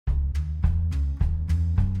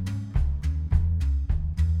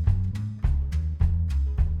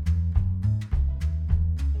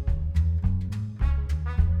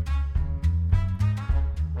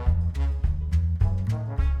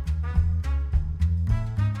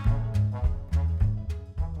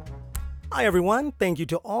Hi, everyone. Thank you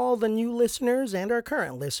to all the new listeners and our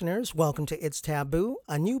current listeners. Welcome to It's Taboo,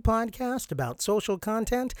 a new podcast about social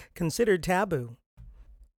content considered taboo.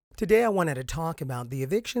 Today, I wanted to talk about the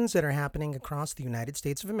evictions that are happening across the United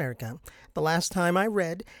States of America. The last time I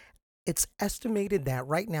read, it's estimated that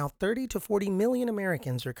right now 30 to 40 million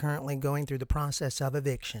Americans are currently going through the process of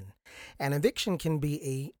eviction. And eviction can be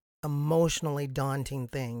a emotionally daunting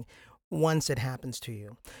thing once it happens to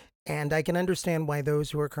you. And I can understand why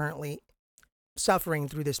those who are currently suffering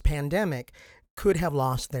through this pandemic could have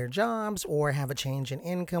lost their jobs or have a change in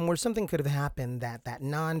income where something could have happened that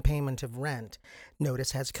non-payment of rent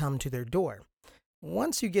notice has come to their door.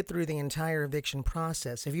 Once you get through the entire eviction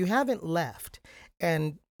process, if you haven't left,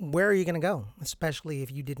 and where are you going to go? Especially if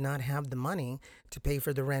you did not have the money to pay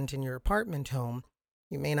for the rent in your apartment home,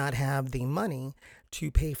 you may not have the money to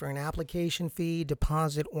pay for an application fee,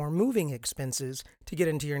 deposit, or moving expenses to get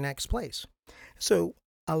into your next place. So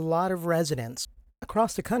a lot of residents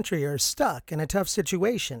across the country are stuck in a tough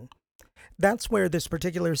situation. That's where this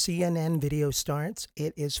particular CNN video starts.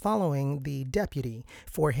 It is following the deputy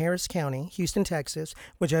for Harris County, Houston, Texas,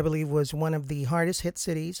 which I believe was one of the hardest hit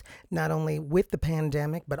cities, not only with the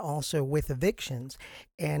pandemic, but also with evictions.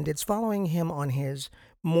 And it's following him on his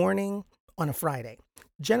morning on a Friday.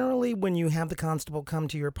 Generally, when you have the constable come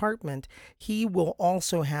to your apartment, he will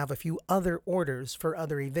also have a few other orders for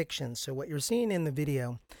other evictions. So, what you're seeing in the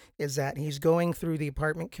video is that he's going through the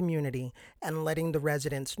apartment community and letting the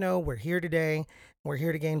residents know we're here today, we're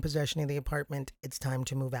here to gain possession of the apartment, it's time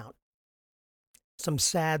to move out. Some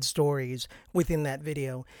sad stories within that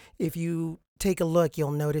video. If you take a look,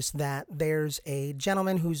 you'll notice that there's a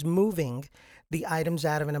gentleman who's moving the items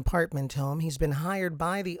out of an apartment home. He's been hired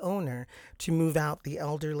by the owner to move out the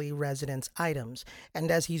elderly residents' items. And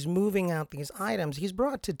as he's moving out these items, he's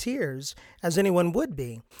brought to tears, as anyone would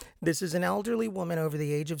be. This is an elderly woman over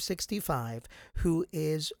the age of 65 who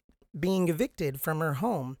is being evicted from her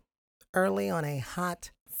home early on a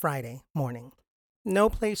hot Friday morning. No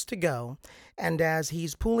place to go. And as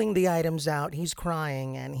he's pulling the items out, he's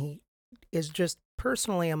crying and he is just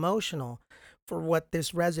personally emotional for what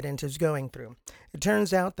this resident is going through. It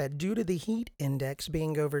turns out that due to the heat index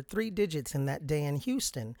being over 3 digits in that day in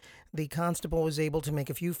Houston, the constable was able to make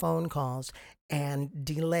a few phone calls and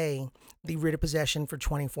delay the writ of possession for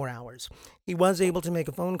 24 hours. He was able to make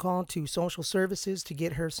a phone call to social services to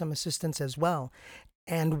get her some assistance as well.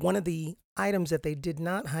 And one of the items that they did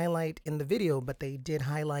not highlight in the video, but they did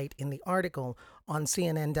highlight in the article on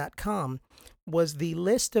CNN.com, was the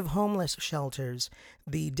list of homeless shelters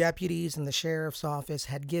the deputies and the sheriff's office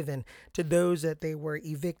had given to those that they were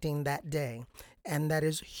evicting that day. And that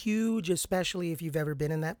is huge, especially if you've ever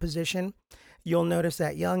been in that position. You'll notice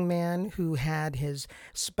that young man who had his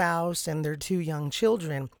spouse and their 2 young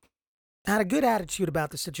children had a good attitude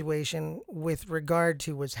about the situation with regard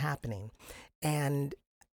to what's happening. And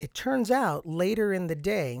it turns out later in the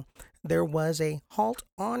day, there was a halt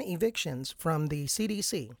on evictions from the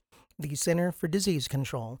CDC, the Center for Disease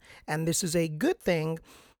Control. And this is a good thing,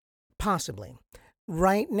 possibly.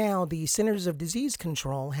 Right now, the Centers of Disease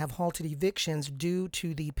Control have halted evictions due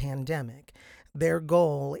to the pandemic. Their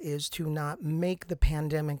goal is to not make the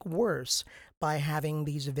pandemic worse by having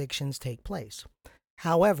these evictions take place.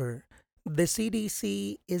 However, the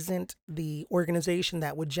CDC isn't the organization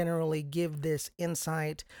that would generally give this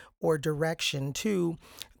insight or direction to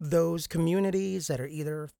those communities that are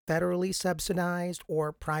either federally subsidized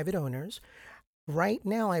or private owners. Right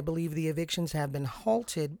now, I believe the evictions have been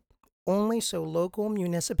halted only so local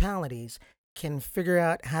municipalities can figure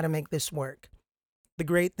out how to make this work. The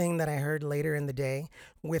great thing that I heard later in the day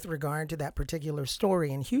with regard to that particular story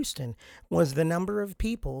in Houston was the number of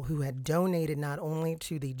people who had donated not only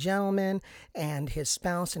to the gentleman and his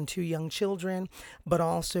spouse and 2 young children, but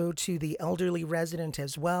also to the elderly resident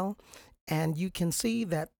as well. And you can see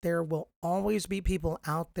that there will always be people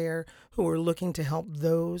out there who are looking to help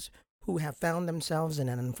those who have found themselves in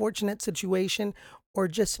an unfortunate situation or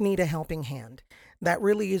just need a helping hand. That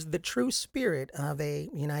really is the true spirit of a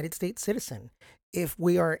United States citizen. If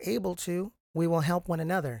we are able to, we will help one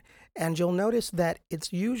another. And you'll notice that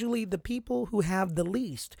it's usually the people who have the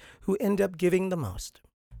least who end up giving the most.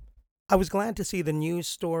 I was glad to see the news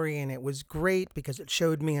story, and it was great because it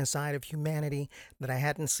showed me a side of humanity that I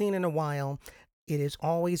hadn't seen in a while. It is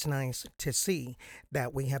always nice to see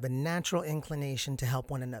that we have a natural inclination to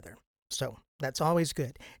help one another. So That's always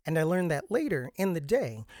good. And I learned that later in the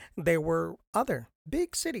day, there were other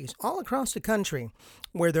big cities all across the country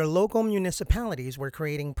where their local municipalities were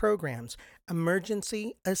creating programs,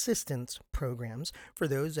 emergency assistance programs for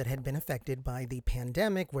those that had been affected by the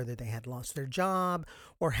pandemic, whether they had lost their job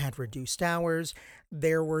or had reduced hours.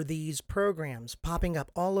 There were these programs popping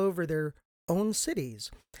up all over their own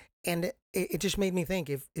cities. And it just made me think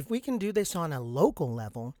if we can do this on a local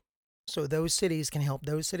level, so those cities can help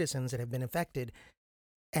those citizens that have been affected,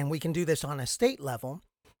 and we can do this on a state level,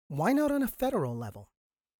 why not on a federal level?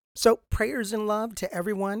 So, prayers and love to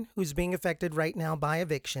everyone who's being affected right now by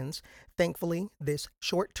evictions. Thankfully, this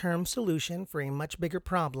short term solution for a much bigger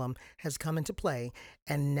problem has come into play,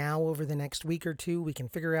 and now over the next week or two, we can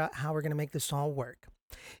figure out how we're going to make this all work.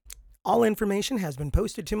 All information has been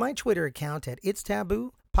posted to my Twitter account at It's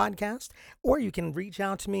Taboo Podcast, or you can reach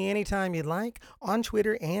out to me anytime you'd like on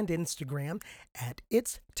Twitter and Instagram at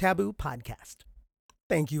It's Taboo Podcast.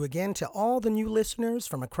 Thank you again to all the new listeners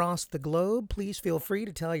from across the globe. Please feel free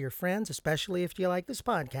to tell your friends, especially if you like this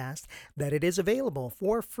podcast, that it is available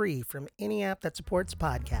for free from any app that supports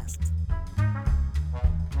podcasts.